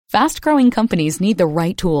Fast-growing companies need the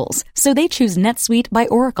right tools, so they choose NetSuite by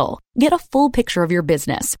Oracle. Get a full picture of your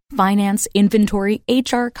business, finance, inventory,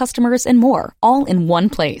 HR, customers, and more, all in one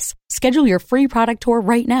place. Schedule your free product tour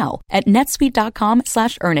right now at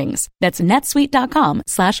netsuite.com/earnings. That's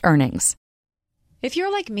netsuite.com/earnings. If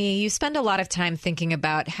you're like me, you spend a lot of time thinking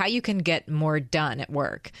about how you can get more done at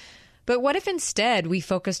work. But what if instead we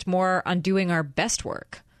focused more on doing our best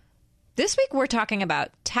work? This week, we're talking about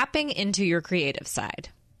tapping into your creative side.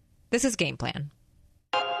 This is Game Plan.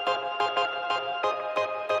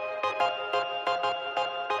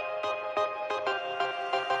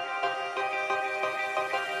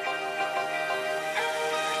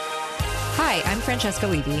 Hi, I'm Francesca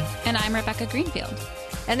Levy. And I'm Rebecca Greenfield.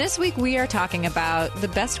 And this week we are talking about the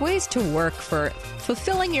best ways to work for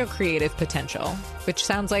fulfilling your creative potential, which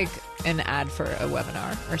sounds like an ad for a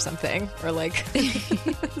webinar or something, or like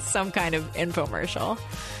some kind of infomercial.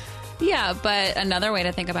 Yeah, but another way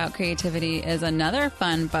to think about creativity is another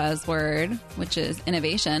fun buzzword, which is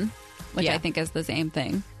innovation, which I think is the same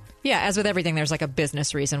thing. Yeah, as with everything, there's like a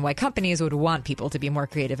business reason why companies would want people to be more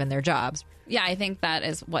creative in their jobs. Yeah, I think that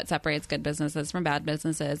is what separates good businesses from bad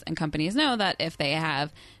businesses. And companies know that if they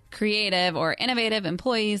have creative or innovative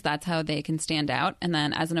employees, that's how they can stand out. And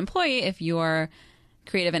then as an employee, if you're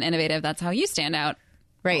creative and innovative, that's how you stand out.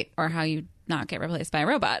 Right. Or how you not get replaced by a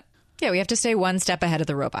robot. Yeah, we have to stay one step ahead of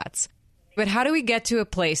the robots. But how do we get to a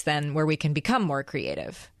place then where we can become more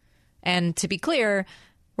creative? And to be clear,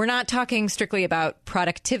 we're not talking strictly about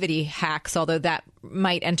productivity hacks, although that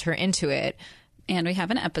might enter into it. And we have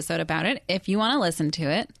an episode about it. If you want to listen to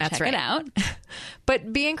it, That's check right. it out.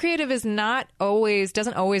 But being creative doesn't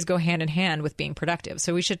always go hand in hand with being productive.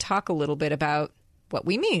 So we should talk a little bit about what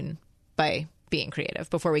we mean by being creative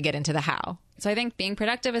before we get into the how. So I think being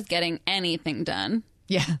productive is getting anything done.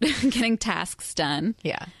 Yeah. Getting tasks done.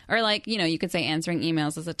 Yeah. Or like, you could say answering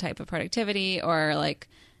emails is a type of productivity, or like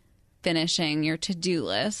finishing your to-do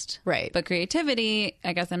list. Right. But creativity,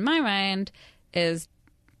 I guess in my mind, is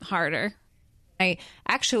harder. I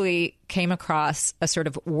actually came across a sort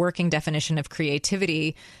of working definition of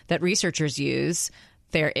creativity that researchers use.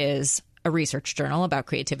 There is a research journal about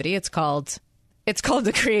creativity. It's called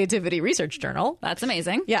the Creativity Research Journal. That's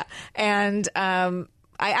amazing. Yeah. And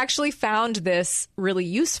I actually found this really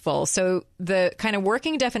useful. So the kind of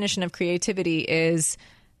working definition of creativity is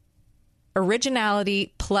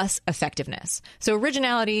originality plus effectiveness. So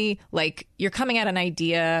originality, like you're coming at an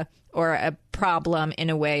idea or a problem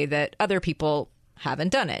in a way that other people haven't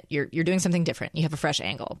done it. You're doing something different. You have a fresh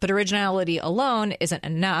angle. But originality alone isn't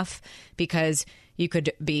enough, because you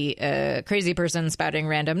could be a crazy person spouting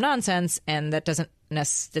random nonsense, and that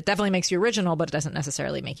definitely makes you original, but it doesn't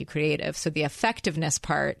necessarily make you creative. So the effectiveness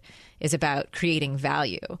part is about creating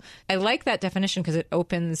value. I like that definition because it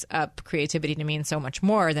opens up creativity to mean so much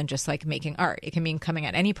more than just like making art. It can mean coming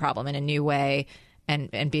at any problem in a new way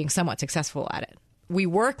and being somewhat successful at it. We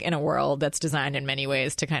work in a world that's designed in many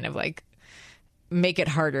ways to kind of like make it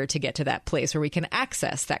harder to get to that place where we can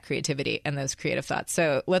access that creativity and those creative thoughts.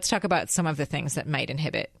 So let's talk about some of the things that might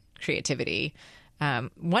inhibit creativity.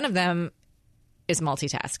 One of them is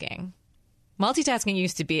multitasking. Multitasking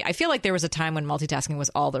used to be, I feel like there was a time when multitasking was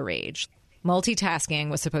all the rage. Multitasking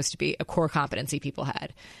was supposed to be a core competency people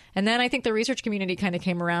had. And then I think the research community kind of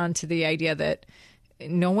came around to the idea that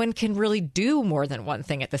no one can really do more than one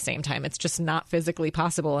thing at the same time. It's just not physically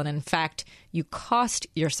possible. And in fact, you cost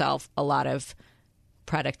yourself a lot of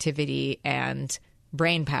productivity and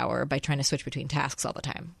brain power by trying to switch between tasks all the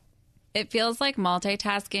time. It feels like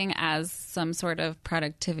multitasking as some sort of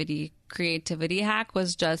productivity, creativity hack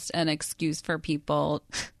was just an excuse for people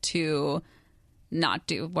to not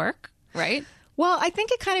do work, right? Well, I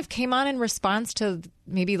think it kind of came on in response to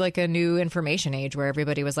maybe like a new information age where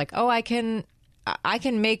everybody was like, oh, I can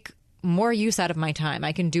make more use out of my time.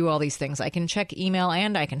 I can do all these things. I can check email,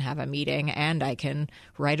 and I can have a meeting, and I can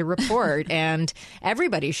write a report, and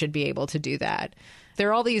everybody should be able to do that. There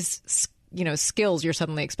are all these, skills you're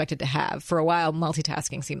suddenly expected to have. For a while,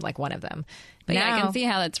 multitasking seemed like one of them. But now, I can see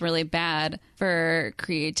how that's really bad for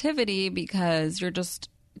creativity, because you're just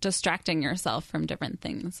distracting yourself from different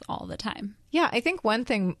things all the time. Yeah, I think one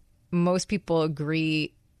thing most people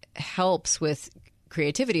agree helps with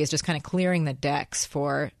creativity is just kind of clearing the decks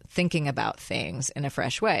for thinking about things in a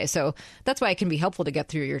fresh way. So that's why it can be helpful to get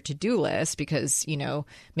through your to-do list, because,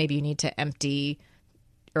 maybe you need to empty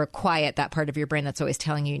or quiet that part of your brain that's always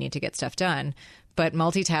telling you need to get stuff done. But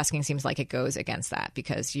multitasking seems like it goes against that,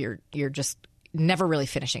 because you're just never really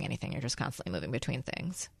finishing anything. You're just constantly moving between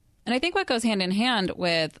things. And I think what goes hand in hand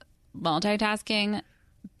with multitasking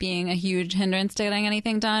being a huge hindrance to getting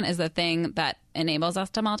anything done is the thing that enables us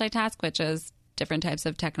to multitask, which is different types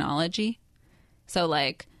of technology. So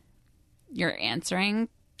like you're answering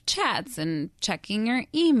chats and checking your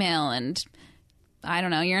email and I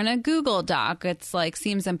don't know, you're in a Google Doc. It's like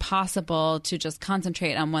seems impossible to just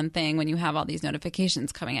concentrate on one thing when you have all these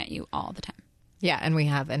notifications coming at you all the time. Yeah, and we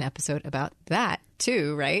have an episode about that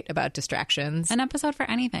too, right? About distractions. An episode for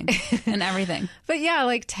anything and everything. But yeah,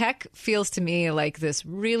 like tech feels to me like this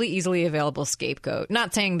really easily available scapegoat.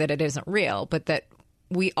 Not saying that it isn't real, but that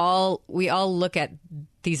we all look at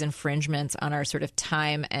these infringements on our sort of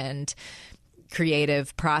time and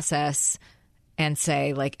creative process and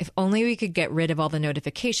say, like, if only we could get rid of all the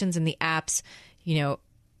notifications and the apps, you know,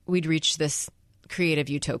 we'd reach this creative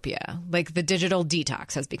utopia. Like the digital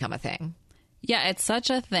detox has become a thing. Yeah, it's such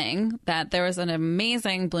a thing that there was an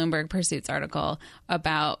amazing Bloomberg Pursuits article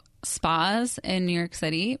about spas in New York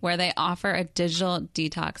City where they offer a digital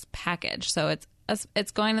detox package. So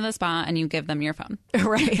it's going to the spa and you give them your phone.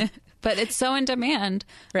 Right. But it's so in demand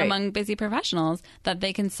among busy professionals that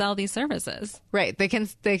they can sell these services. Right.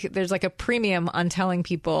 There's like a premium on telling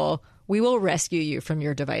people, we will rescue you from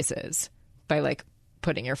your devices by like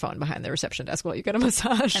putting your phone behind the reception desk while you get a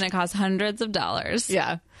massage. And it costs hundreds of dollars.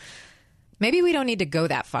 Yeah. Maybe we don't need to go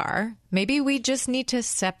that far. Maybe we just need to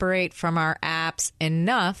separate from our apps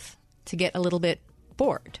enough to get a little bit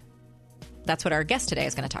bored. That's what our guest today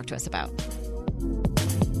is going to talk to us about.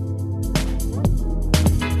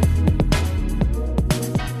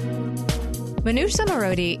 Manoush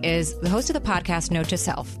Zomorodi is the host of the podcast Note to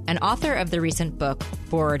Self and author of the recent book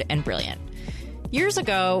Bored and Brilliant. Years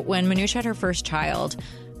ago, when Manoush had her first child,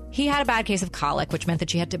 he had a bad case of colic, which meant that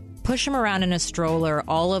she had to push him around in a stroller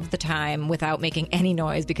all of the time without making any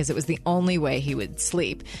noise because it was the only way he would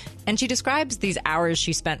sleep. And she describes these hours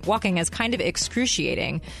she spent walking as kind of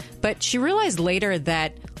excruciating, but she realized later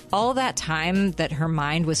that all that time that her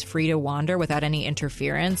mind was free to wander without any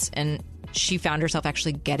interference and she found herself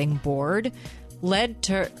actually getting bored, led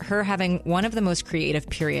to her having one of the most creative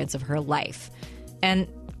periods of her life. And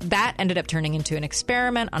that ended up turning into an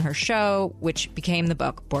experiment on her show, which became the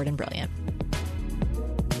book Bored and Brilliant.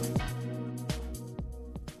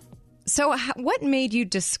 So what made you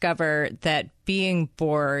discover that being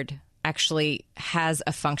bored actually has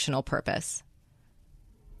a functional purpose?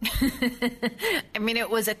 I mean, it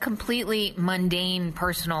was a completely mundane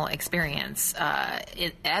personal experience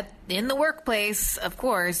in the workplace, of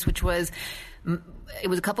course, which was it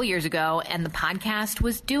was a couple years ago, and the podcast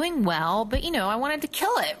was doing well, but, you know, I wanted to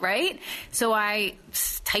kill it, right? So I,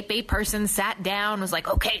 type A person, sat down, was like,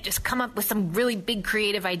 okay, just come up with some really big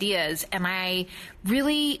creative ideas. And I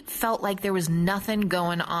really felt like there was nothing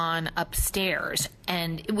going on upstairs.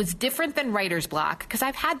 And it was different than writer's block, because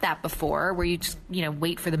I've had that before, where you just, you know,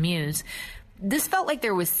 wait for the muse. This felt like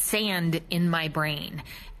there was sand in my brain.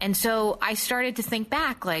 And so I started to think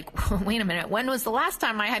back, like, wait a minute, when was the last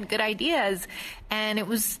time I had good ideas? And it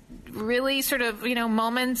was really sort of, you know,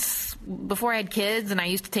 moments before I had kids and I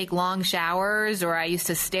used to take long showers, or I used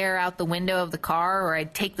to stare out the window of the car, or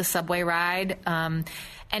I'd take the subway ride.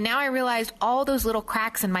 And now I realized all those little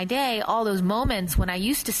cracks in my day, all those moments when I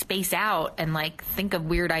used to space out and like think of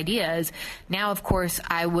weird ideas. Now, of course,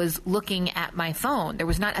 I was looking at my phone. There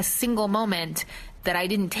was not a single moment that I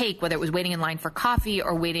didn't take, whether it was waiting in line for coffee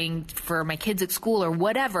or waiting for my kids at school or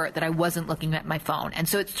whatever, that I wasn't looking at my phone. And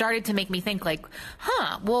so it started to make me think like,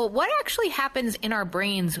 well, what actually happens in our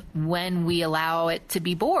brains when we allow it to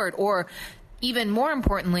be bored? Or even more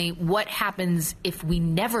importantly, what happens if we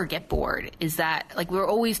never get bored? Is that, like, we're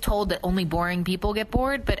always told that only boring people get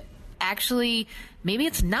bored, but actually maybe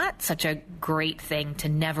it's not such a great thing to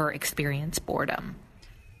never experience boredom.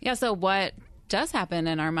 Yeah, so what does happen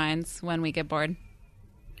in our minds when we get bored?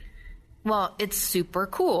 Well, it's super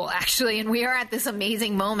cool, actually. And we are at this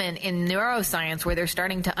amazing moment in neuroscience where they're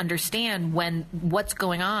starting to understand what's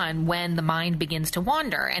going on when the mind begins to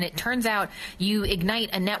wander. And it turns out you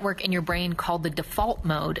ignite a network in your brain called the default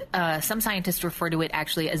mode. Some scientists refer to it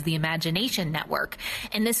actually as the imagination network.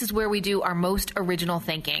 And this is where we do our most original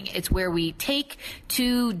thinking. It's where we take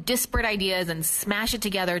two disparate ideas and smash it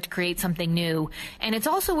together to create something new. And it's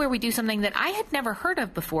also where we do something that I had never heard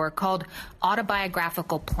of before called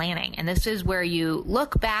autobiographical planning. And this is where you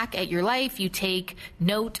look back at your life, you take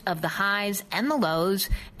note of the highs and the lows,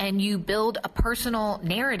 and you build a personal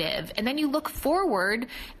narrative. And then you look forward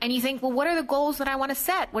and you think, well, what are the goals that I want to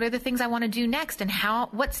set? What are the things I want to do next? And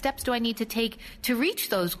what steps do I need to take to reach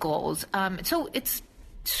those goals? So it's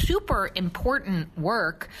super important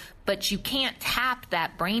work, but you can't tap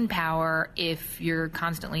that brain power if you're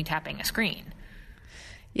constantly tapping a screen.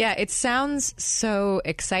 Yeah, it sounds so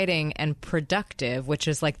exciting and productive, which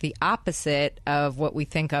is like the opposite of what we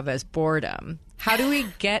think of as boredom. How do we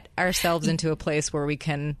get ourselves into a place where we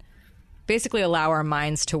can basically allow our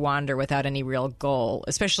minds to wander without any real goal,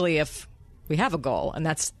 especially if we have a goal, and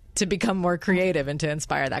that's to become more creative and to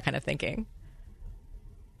inspire that kind of thinking?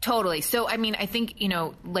 Totally. So, I mean, I think,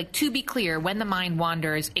 like, to be clear, when the mind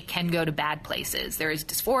wanders, it can go to bad places. There is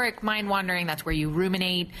dysphoric mind wandering. That's where you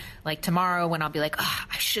ruminate. Like tomorrow when I'll be like, oh,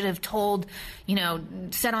 I should have told,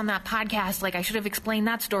 said on that podcast, like I should have explained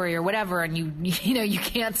that story or whatever. And you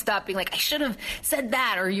can't stop being like, I should have said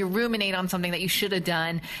that, or you ruminate on something that you should have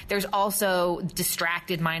done. There's also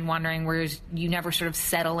distracted mind wandering, where you never sort of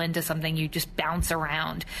settle into something. You just bounce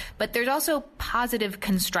around. But there's also positive,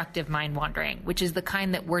 constructive mind wandering, which is the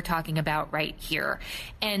kind that we're talking about right here.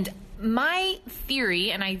 And my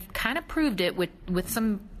theory, and I kind of proved it with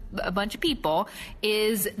a bunch of people,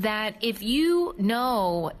 is that if you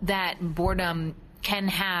know that boredom can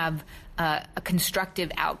have a constructive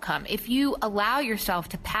outcome, if you allow yourself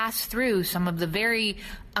to pass through some of the very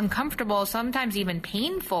uncomfortable, sometimes even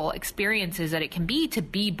painful experiences that it can be to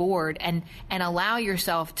be bored, and allow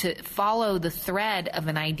yourself to follow the thread of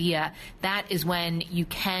an idea, that is when you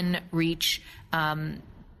can reach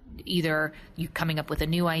either you coming up with a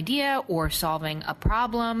new idea or solving a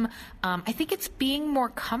problem. I think it's being more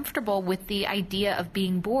comfortable with the idea of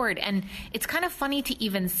being bored. And it's kind of funny to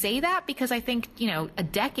even say that, because I think, a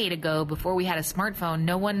decade ago, before we had a smartphone,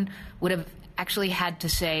 no one would have actually had to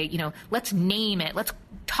say, let's name it. Let's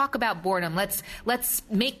talk about boredom. Let's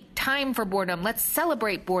make time for boredom. Let's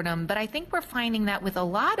celebrate boredom. But I think we're finding that with a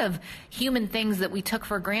lot of human things that we took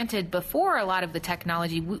for granted before a lot of the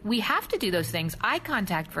technology, we have to do those things. Eye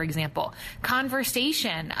contact, for example,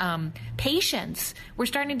 conversation, patience. We're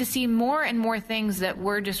starting to see more and more things that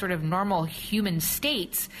were just sort of normal human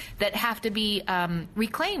states that have to be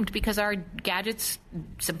reclaimed because our gadgets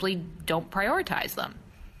simply don't prioritize them.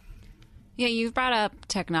 Yeah, you've brought up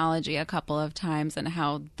technology a couple of times and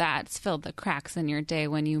how that's filled the cracks in your day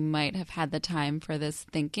when you might have had the time for this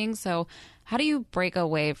thinking. So how do you break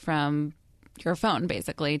away from your phone,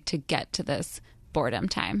 basically, to get to this boredom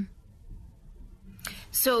time?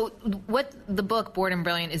 So what the book Boredom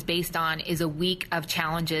Brilliant is based on is a week of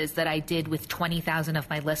challenges that I did with 20,000 of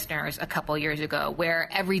my listeners a couple years ago, where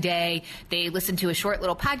every day they listened to a short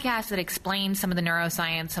little podcast that explained some of the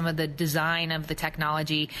neuroscience, some of the design of the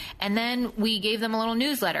technology. And then we gave them a little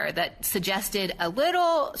newsletter that suggested a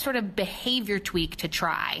little sort of behavior tweak to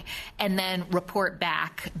try, and then report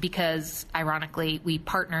back, because ironically we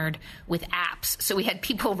partnered with apps. So we had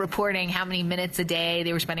people reporting how many minutes a day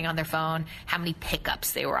they were spending on their phone, how many pickups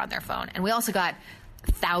they were on their phone. And we also got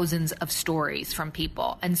thousands of stories from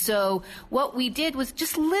people. And so what we did was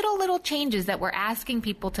just little changes that we're asking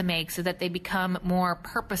people to make so that they become more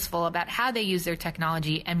purposeful about how they use their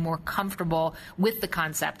technology and more comfortable with the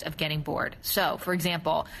concept of getting bored. So, for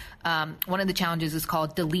example, one of the challenges is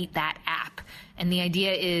called Delete That App. And the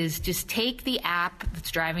idea is just take the app that's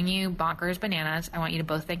driving you bonkers bananas. I want you to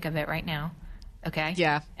both think of it right now. Okay?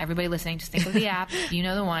 Yeah. Everybody listening, just think of the app. You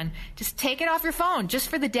know the one. Just take it off your phone just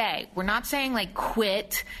for the day. We're not saying like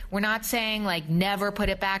quit. We're not saying like never put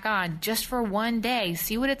it back on. Just for one day.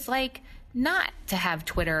 See what it's like not to have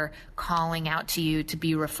Twitter calling out to you to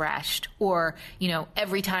be refreshed. Or,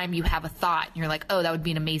 every time you have a thought, you're like, oh, that would be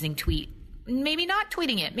an amazing tweet. Maybe not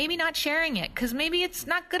tweeting it, maybe not sharing it, because maybe it's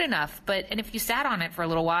not good enough. And if you sat on it for a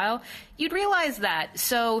little while, you'd realize that.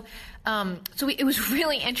 So it was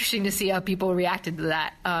really interesting to see how people reacted to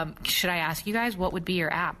that. Should I ask you guys, what would be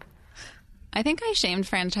your app? I think I shamed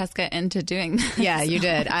Francesca into doing this. Yeah, you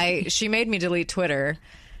did. She made me delete Twitter.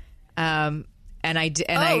 And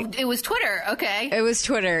it was Twitter. Okay. It was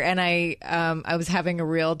Twitter. And I was having a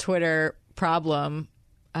real Twitter problem.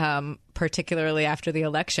 Particularly after the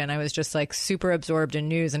election, I was just like super absorbed in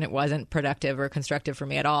news, and it wasn't productive or constructive for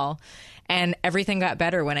me at all. And everything got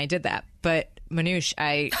better when I did that. But Manoush,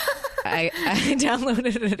 I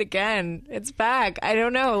downloaded it again. It's back. I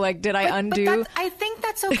don't know. Like, did I undo? I think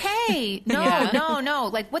that's okay. No.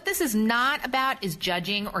 Like, what this is not about is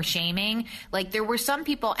judging or shaming. Like, there were some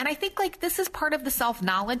people, and I think like this is part of the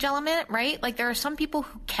self-knowledge element, right? Like, there are some people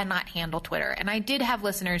who cannot handle Twitter. And I did have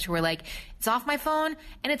listeners who were like, it's off my phone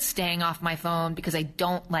and it's staying off my phone because I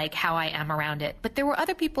don't like how I am around it. But there were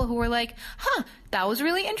other people who were like, that was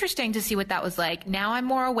really interesting to see what that was like. Now I'm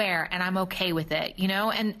more aware and I'm okay with it,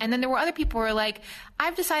 And then there were other people who were like,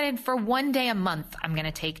 I've decided for one day a month I'm going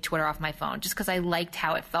to take Twitter off my phone just because I liked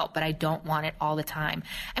how it felt, but I don't want it all the time.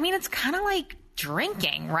 I mean, it's kind of like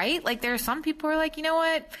drinking, right? Like there are some people who are like, you know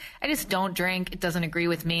what? I just don't drink. It doesn't agree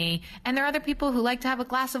with me. And there are other people who like to have a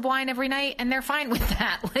glass of wine every night and they're fine with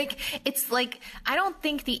that. Like, it's like, I don't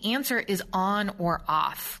think the answer is on or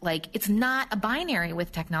off. Like, it's not a binary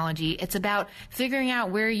with technology. It's about figuring out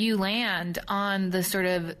where you land on the sort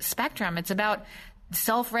of spectrum. It's about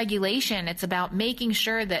self-regulation. It's about making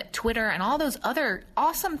sure that Twitter and all those other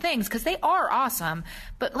awesome things, because they are awesome,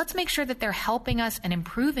 but let's make sure that they're helping us and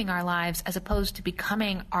improving our lives as opposed to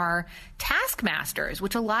becoming our taskmasters,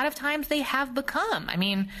 which a lot of times they have become. I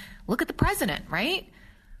mean, look at the president, right?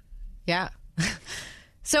 Yeah.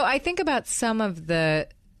 So I think about some of the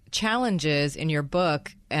challenges in your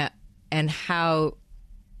book and how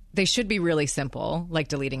they should be really simple, like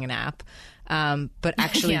deleting an app. But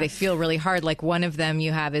actually they feel really hard. Like one of them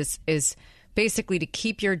you have is basically to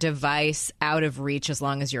keep your device out of reach as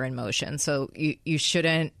long as you're in motion. So you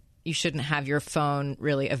shouldn't have your phone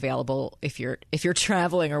really available if you're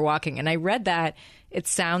traveling or walking. And I read that. It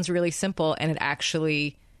sounds really simple, and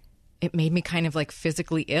it made me kind of like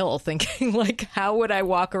physically ill, thinking like, how would I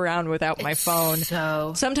walk around without my phone?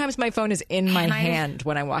 So sometimes my phone is in my hand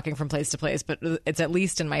when I'm walking from place to place, but it's at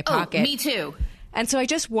least in my pocket. Oh, me too. And so I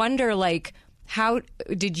just wonder, like, how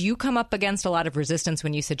did you come up against a lot of resistance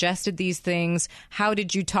when you suggested these things? How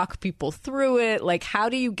did you talk people through it? Like, how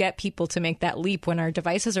do you get people to make that leap when our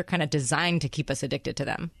devices are kind of designed to keep us addicted to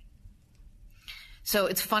them? So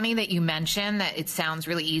it's funny that you mentioned that it sounds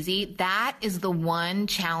really easy. That is the one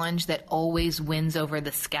challenge that always wins over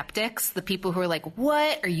the skeptics, the people who are like,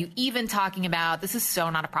 what are you even talking about? This is so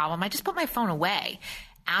not a problem. I just put my phone away.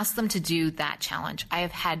 Ask them to do that challenge. I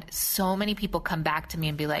have had so many people come back to me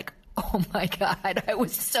and be like, oh my God, I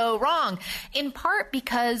was so wrong. In part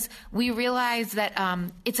because we realized that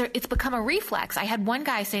it's become a reflex. I had one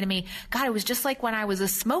guy say to me, God, it was just like when I was a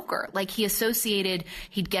smoker. Like he associated,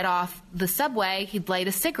 he'd get off the subway, he'd light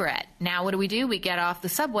a cigarette. Now what do? We get off the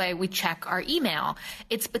subway, we check our email.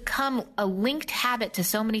 It's become a linked habit to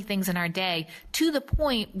so many things in our day, to the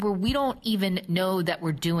point where we don't even know that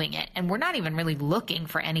we're doing it. And we're not even really looking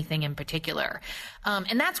for anything in particular.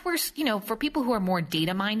 And that's where, for people who are more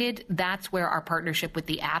data minded, that's where our partnership with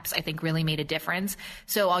the apps, I think, really made a difference.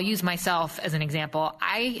 So I'll use myself as an example.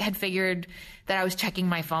 I had figured that I was checking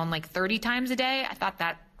my phone like 30 times a day. I thought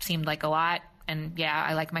that seemed like a lot. And yeah,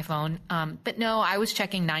 I like my phone. But no, I was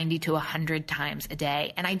checking 90 to 100 times a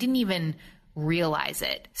day, and I didn't even realize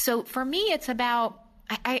it. So for me, it's about,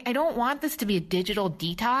 I don't want this to be a digital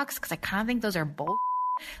detox, because I kind of think those are bull.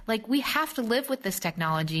 Like, we have to live with this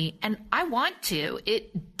technology, and I want to.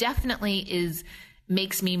 It definitely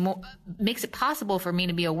makes it possible for me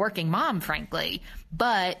to be a working mom, frankly,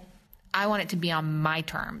 but I want it to be on my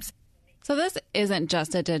terms. So this isn't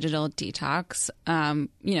just a digital detox.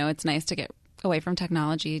 It's nice to get away from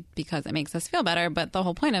technology because it makes us feel better, but the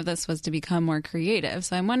whole point of this was to become more creative.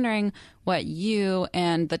 So I'm wondering what you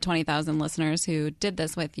and the 20,000 listeners who did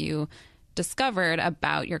this with you discovered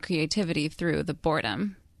about your creativity through the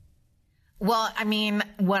boredom. Well, I mean,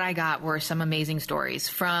 what I got were some amazing stories,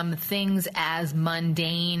 from things as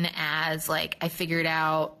mundane as, like, I figured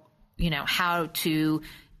out, how to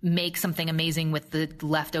make something amazing with the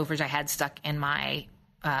leftovers I had stuck in my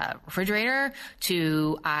refrigerator,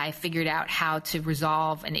 to I figured out how to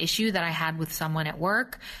resolve an issue that I had with someone at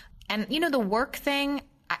work. And, the work thing,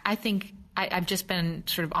 I think I've just been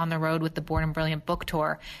sort of on the road with the Bored and Brilliant book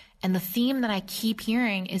tour. And the theme that I keep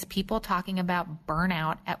hearing is people talking about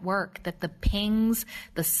burnout at work, that the pings,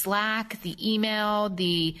 the Slack, the email,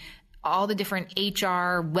 all the different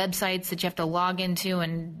HR websites that you have to log into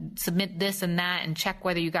and submit this and that and check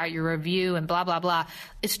whether you got your review and blah, blah, blah.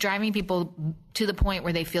 It's driving people to the point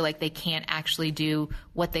where they feel like they can't actually do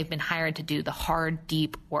what they've been hired to do, the hard,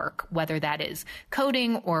 deep work, whether that is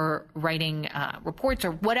coding or writing reports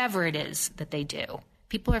or whatever it is that they do.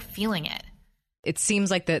 People are feeling it. It seems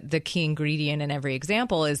like the key ingredient in every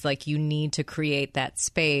example is like you need to create that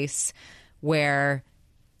space where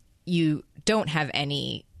you don't have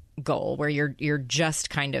any goal, where you're just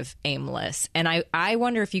kind of aimless. And I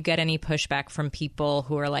wonder if you get any pushback from people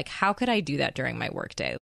who are like, how could I do that during my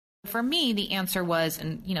workday? For me, the answer was,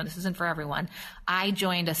 and this isn't for everyone, I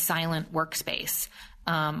joined a silent workspace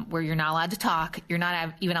where you're not allowed to talk, you're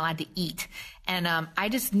not even allowed to eat. And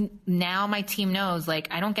now my team knows, like,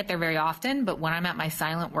 I don't get there very often, but when I'm at my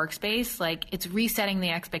silent workspace, like, it's resetting the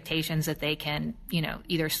expectations that they can,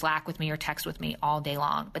 either Slack with me or text with me all day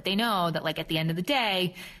long. But they know that, like, at the end of the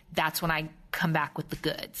day, that's when I come back with the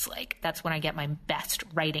goods. Like, that's when I get my best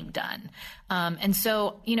writing done. And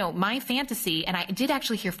so, my fantasy, and I did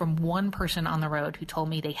actually hear from one person on the road who told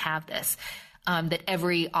me they have this. that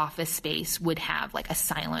every office space would have like a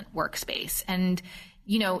silent workspace. And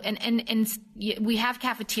and we have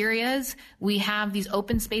cafeterias, we have these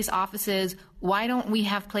open space offices. Why don't we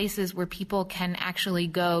have places where people can actually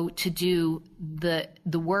go to do the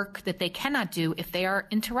work that they cannot do if they are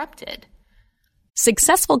interrupted?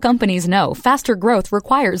 Successful companies know faster growth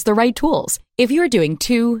requires the right tools. If you're doing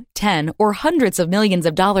 2, 10, or hundreds of millions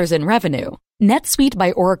of dollars in revenue, NetSuite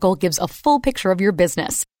by Oracle gives a full picture of your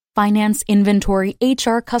business. Finance, inventory,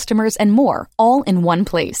 HR, customers, and more, all in one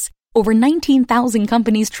place. Over 19,000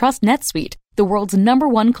 companies trust NetSuite, the world's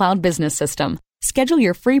 #1 cloud business system. Schedule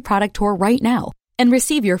your free product tour right now and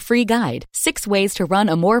receive your free guide, 6 ways to run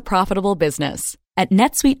a more profitable business, at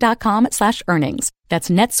netsuite.com/earnings. That's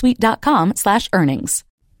netsuite.com/earnings.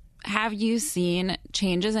 Have you seen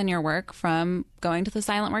changes in your work from going to the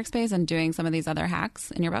silent workspace and doing some of these other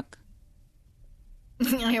hacks in your book?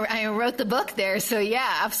 I wrote the book there. So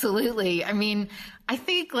yeah, absolutely. I mean, I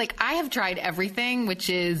think like I have tried everything, which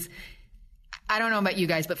is, I don't know about you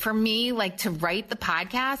guys, but for me, like to write the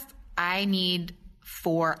podcast, I need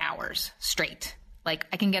 4 hours straight. Like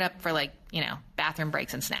I can get up for like, bathroom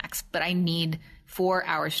breaks and snacks, but I need 4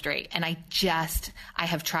 hours straight. And I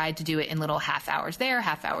have tried to do it in little half hours there,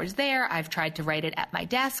 half hours there. I've tried to write it at my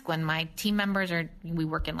desk when my team members we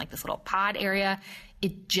work in like this little pod area.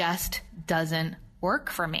 It just doesn't work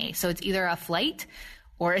for me. So it's either a flight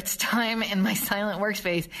or it's time in my silent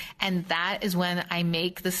workspace. And that is when I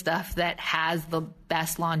make the stuff that has the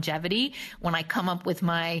best longevity, when I come up with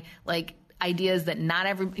my like ideas that not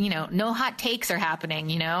every, no hot takes are happening,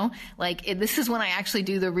 this is when I actually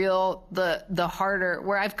do the harder,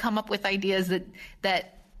 where I've come up with ideas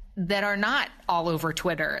that are not all over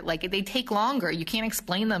Twitter. Like they take longer. You can't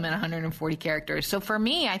explain them in 140 characters. So for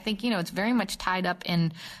me, I think, it's very much tied up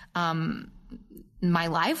in, my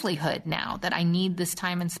livelihood now, that I need this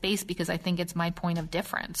time and space because I think it's my point of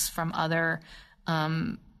difference from other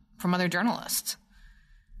journalists.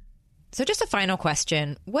 So just a final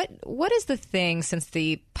question. What is the thing, since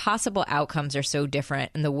the possible outcomes are so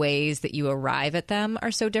different and the ways that you arrive at them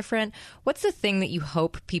are so different, what's the thing that you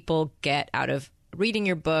hope people get out of reading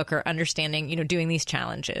your book or understanding, doing these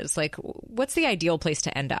challenges? Like, what's the ideal place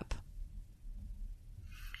to end up?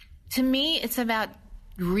 To me, it's about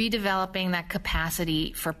redeveloping that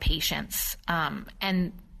capacity for patience,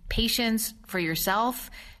 and patience for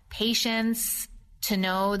yourself, patience to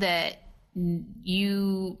know that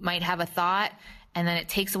you might have a thought and then it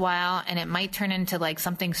takes a while and it might turn into like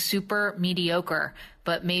something super mediocre,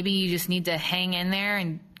 but maybe you just need to hang in there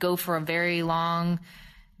and go for a very long,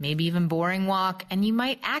 maybe even boring walk, and you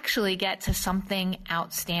might actually get to something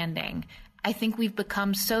outstanding. I think we've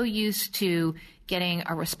become so used to getting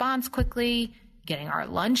a response quickly, getting our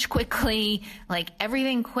lunch quickly, like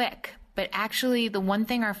everything quick. But actually, the one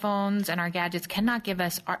thing our phones and our gadgets cannot give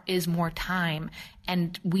us is more time.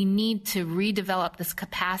 And we need to redevelop this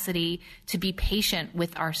capacity to be patient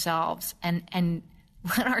with ourselves and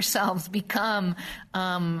let ourselves become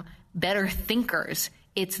better thinkers.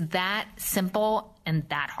 It's that simple and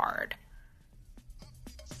that hard.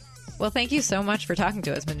 Well, thank you so much for talking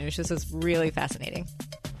to us, Manoush. This is really fascinating.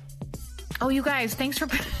 Oh, you guys, thanks for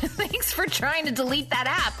trying to delete that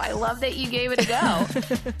app. I love that you gave it a go.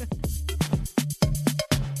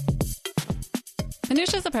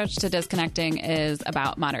 Manoush's approach to disconnecting is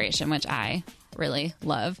about moderation, which I really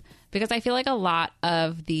love, because I feel like a lot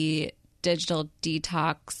of the digital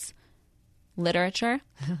detox literature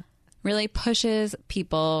really pushes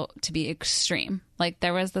people to be extreme. Like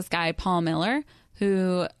there was this guy, Paul Miller,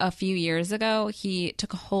 who a few years ago, he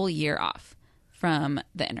took a whole year off from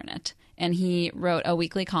the internet. And he wrote a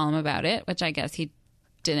weekly column about it, which I guess he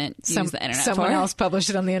didn't use the internet for. Someone else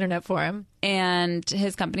published it on the internet for him. And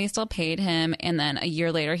his company still paid him. And then a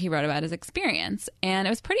year later, he wrote about his experience. And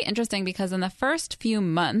it was pretty interesting because in the first few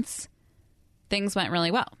months, things went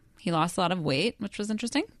really well. He lost a lot of weight, which was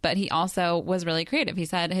interesting. But he also was really creative. He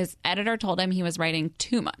said his editor told him he was writing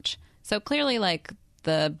too much. So clearly, like,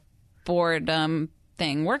 the boredom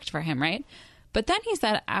thing worked for him, right? But then he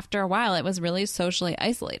said after a while, it was really socially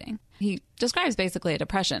isolating. He describes basically a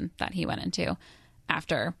depression that he went into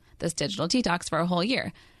after this digital detox for a whole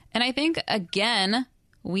year. And I think, again,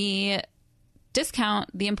 we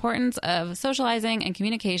discount the importance of socializing and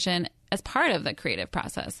communication as part of the creative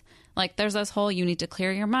process. Like there's this whole, you need to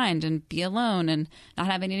clear your mind and be alone and not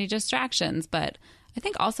have any distractions. But I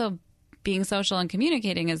think also being social and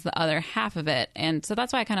communicating is the other half of it. And so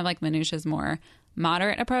that's why I kind of like Manoush's more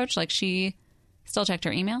moderate approach. Like she still checked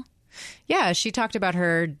her email. Yeah, she talked about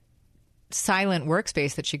her silent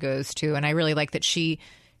workspace that she goes to. And I really like that she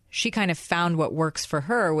she kind of found what works for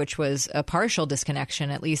her, which was a partial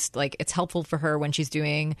disconnection. At least like it's helpful for her when she's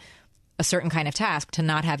doing a certain kind of task to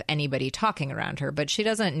not have anybody talking around her. But she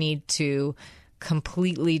doesn't need to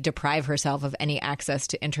completely deprive herself of any access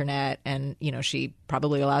to internet. And, you know, she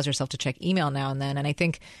probably allows herself to check email now and then. And I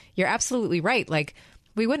think you're absolutely right. Like,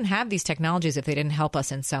 we wouldn't have these technologies if they didn't help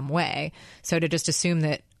us in some way. So to just assume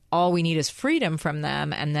that all we need is freedom from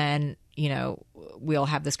them and then, you know, we'll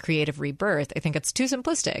have this creative rebirth, I think it's too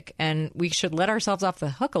simplistic. And we should let ourselves off the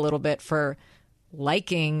hook a little bit for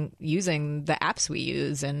liking using the apps we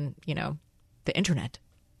use and, you know, the internet.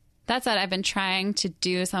 That said, I've been trying to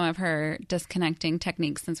do some of her disconnecting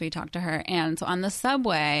techniques since we talked to her. And so on the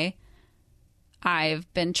subway,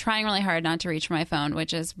 I've been trying really hard not to reach for my phone,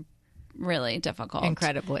 which is really difficult.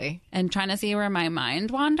 Incredibly. And trying to see where my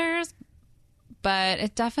mind wanders. But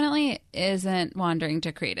it definitely isn't wandering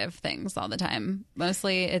to creative things all the time.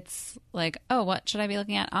 Mostly it's like, oh, what should I be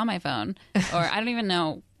looking at on my phone? Or I don't even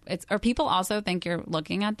know. Or people also think you're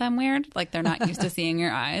looking at them weird. Like they're not used to seeing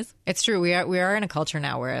your eyes. It's true. We are in a culture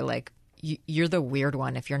now where like you're the weird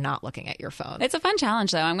one if you're not looking at your phone. It's a fun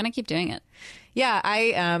challenge, though. I'm going to keep doing it.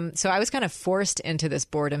 Yeah, so I was kind of forced into this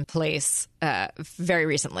boredom place very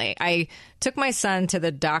recently. I took my son to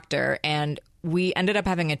the doctor and we ended up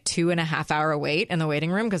having a 2.5 hour wait in the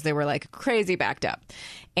waiting room because they were like crazy backed up.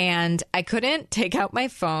 And I couldn't take out my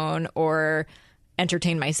phone or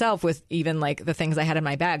entertain myself with even like the things I had in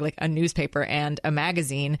my bag, like a newspaper and a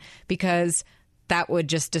magazine, because that would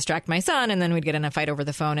just distract my son and then we'd get in a fight over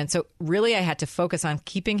the phone. And so really I had to focus on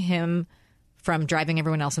keeping him from driving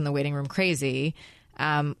everyone else in the waiting room crazy,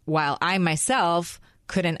 while I myself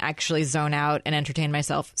couldn't actually zone out and entertain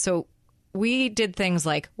myself. So we did things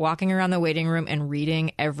like walking around the waiting room and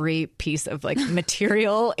reading every piece of like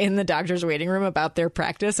material in the doctor's waiting room about their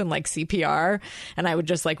practice and like CPR. And I would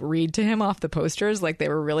just like read to him off the posters like they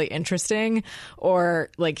were really interesting. Or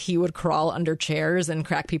like he would crawl under chairs and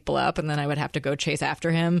crack people up and then I would have to go chase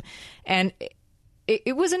after him. And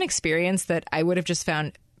it was an experience that I would have just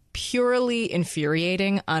found purely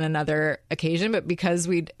infuriating on another occasion. But because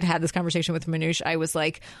we'd had this conversation with Manoush, I was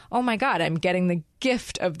like, oh my God, I'm getting the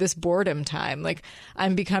gift of this boredom time. Like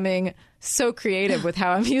I'm becoming so creative with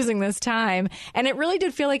how I'm using this time. And it really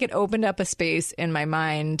did feel like it opened up a space in my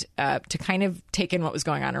mind to kind of take in what was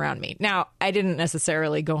going on around me. Now, I didn't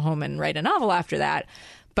necessarily go home and write a novel after that,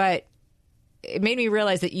 but it made me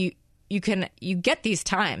realize that you get these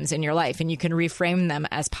times in your life and you can reframe them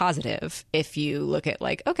as positive if you look at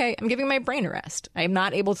like, okay, I'm giving my brain a rest. I'm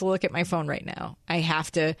not able to look at my phone right now. I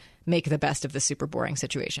have to make the best of this super boring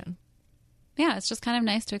situation. Yeah, it's just kind of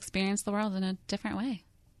nice to experience the world in a different way.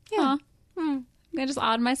 Yeah. I just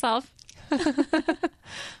awed myself.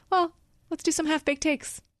 Well, let's do some half-baked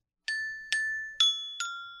takes.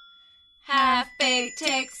 Half-baked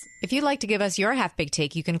takes. If you'd like to give us your half-baked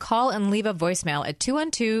take, you can call and leave a voicemail at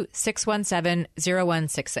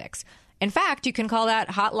 212-617-0166. In fact, you can call that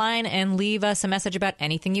hotline and leave us a message about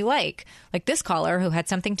anything you like this caller who had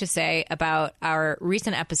something to say about our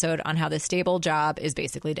recent episode on how the stable job is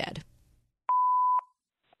basically dead.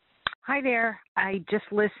 Hi there. I just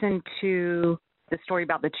listened to the story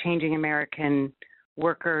about the changing American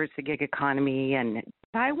workers, the gig economy, and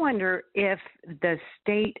I wonder if the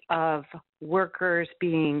state of workers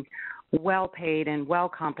being well paid and well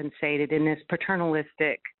compensated in this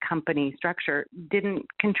paternalistic company structure didn't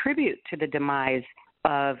contribute to the demise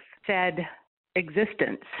of said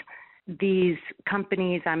existence. These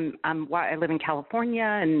companies, I live in California,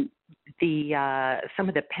 and some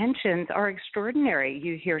of the pensions are extraordinary.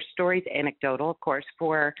 You hear stories, anecdotal, of course,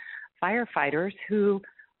 for firefighters who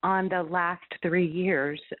on the last 3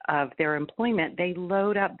 years of their employment, they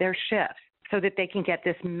load up their shifts so that they can get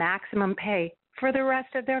this maximum pay for the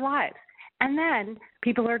rest of their lives. And then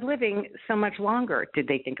people are living so much longer. Did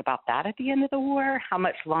they think about that at the end of the war? How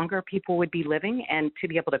much longer people would be living and to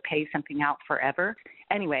be able to pay something out forever?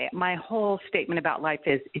 Anyway, my whole statement about life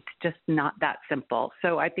is it's just not that simple.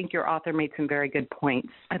 So I think your author made some very good points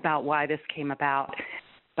about why this came about,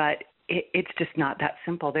 but it's just not that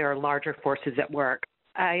simple. There are larger forces at work.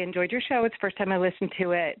 I enjoyed your show. It's the first time I listened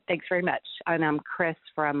to it. Thanks very much. And I'm Chris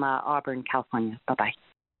from Auburn, California. Bye-bye.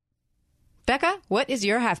 Becca, what is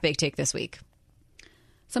your half-baked take this week?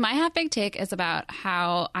 So my half-baked take is about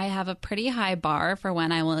how I have a pretty high bar for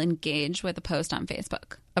when I will engage with a post on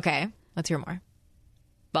Facebook. Okay, let's hear more.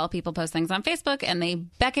 Well, people post things on Facebook and they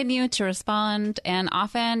beckon you to respond. And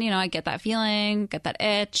often, I get that feeling, get that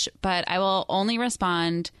itch, but I will only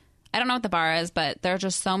respond. I don't know what the bar is, but there are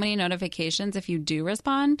just so many notifications if you do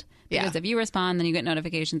respond. Because if you respond, then you get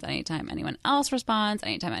notifications anytime anyone else responds,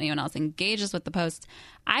 anytime anyone else engages with the posts.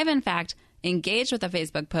 I've, in fact, engaged with a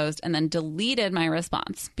Facebook post and then deleted my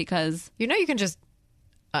response because... You can just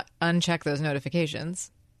uncheck those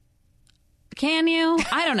notifications. Can you?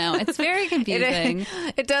 I don't know. It's very confusing.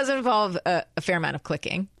 It does involve a fair amount of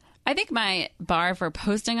clicking. I think my bar for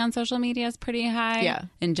posting on social media is pretty high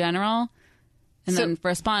in general. And then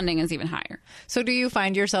responding is even higher. So do you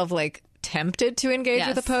find yourself like tempted to engage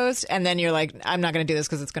with a post and then you're like, I'm not going to do this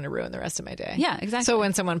because it's going to ruin the rest of my day? Yeah, exactly. So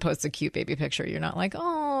when someone posts a cute baby picture, you're not like,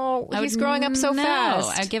 oh, he's growing up so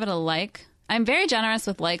fast. I'd give it a like. I'm very generous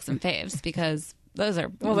with likes and faves because those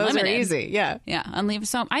are those are easy. Yeah. And leave.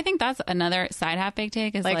 So I think that's another side half-baked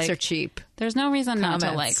take is likes are cheap. There's no reason not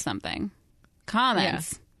to like something.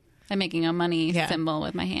 Comments. Yeah. I'm making a money symbol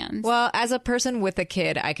with my hands. Well, as a person with a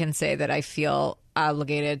kid, I can say that I feel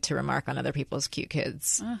obligated to remark on other people's cute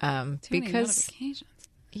kids because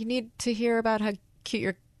you need to hear about how cute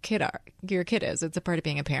your kid is. It's a part of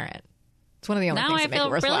being a parent. It's one of the only things that make it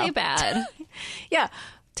worthwhile. Now I feel really bad. Yeah.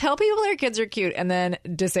 Tell people their kids are cute and then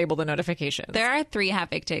disable the notifications. There are 3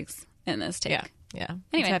 half-baked takes in this take. Yeah.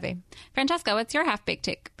 Anyway, it's heavy. Francesca, what's your half-baked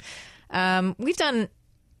take? We've done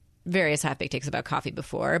various half-baked takes about coffee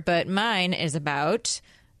before, but mine is about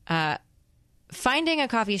finding a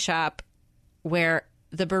coffee shop where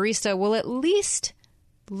the barista will at least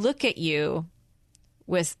look at you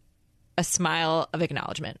with a smile of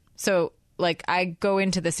acknowledgement. So, like, I go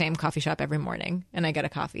into the same coffee shop every morning and I get a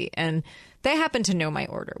coffee, and they happen to know my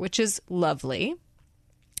order, which is lovely,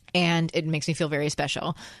 and it makes me feel very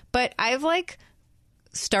special. But I've, like,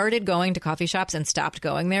 started going to coffee shops and stopped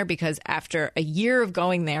going there because after a year of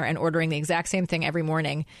going there and ordering the exact same thing every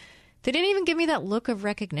morning, they didn't even give me that look of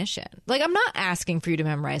recognition. Like, I'm not asking for you to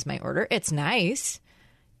memorize my order. It's nice.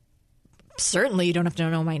 Certainly, you don't have to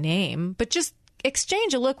know my name, but just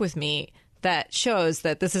exchange a look with me that shows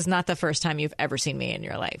that this is not the first time you've ever seen me in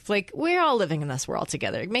your life. Like, we're all living in this world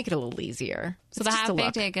together. Make it a little easier. So the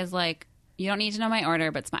half-baked take is like, you don't need to know my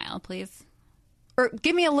order, but smile, please. Or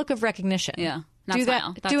give me a look of recognition. Yeah. Not do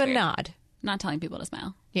smile. that. Do a nod. Not telling people to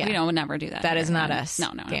smile. Yeah. We would never do that. That is not us.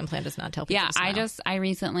 No. Game plan does not tell people to smile. I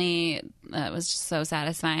recently, it was just so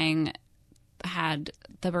satisfying, had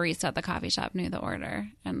the barista at the coffee shop knew the order.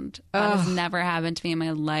 And that has never happened to me in my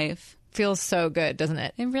life. Feels so good, doesn't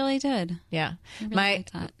it? It really did. Yeah. My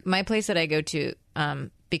place that I go to,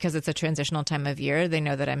 because it's a transitional time of year, they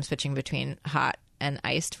know that I'm switching between hot and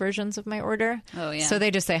iced versions of my order. Oh, yeah. So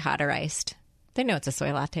they just say hot or iced. They know it's a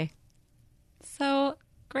soy latte. So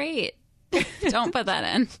great. Don't put that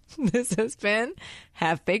in. This has been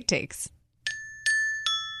Half-Baked Takes.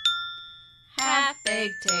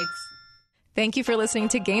 Half-Baked Takes. Thank you for listening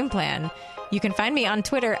to Game Plan. You can find me on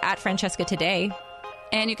Twitter at Francesca Today.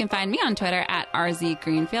 And you can find me on Twitter at RZ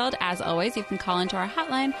Greenfield. As always, you can call into our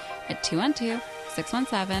hotline at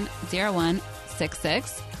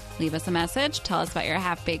 212-617-0166. Leave us a message. Tell us about your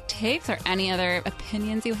half-baked takes or any other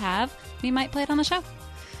opinions you have. We might play it on the show.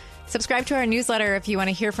 Subscribe to our newsletter if you want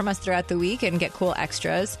to hear from us throughout the week and get cool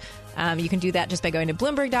extras. You can do that just by going to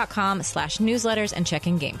Bloomberg.com/newsletters and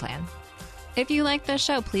checking Game Plan. If you like this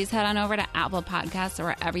show, please head on over to Apple Podcasts or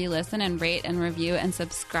wherever you listen and rate and review and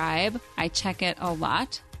subscribe. I check it a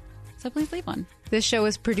lot, so please leave one. This show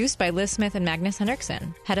is produced by Liz Smith and Magnus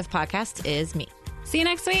Henriksen. Head of podcasts is me. See you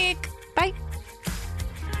next week. Bye.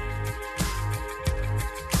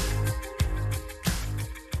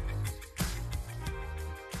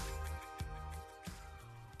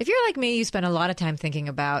 If you're like me, you spend a lot of time thinking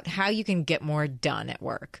about how you can get more done at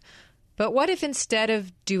work. But what if instead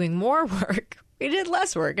of doing more work, we did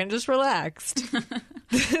less work and just relaxed?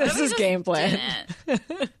 This is Game Plan.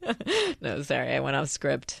 No, sorry, I went off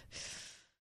script.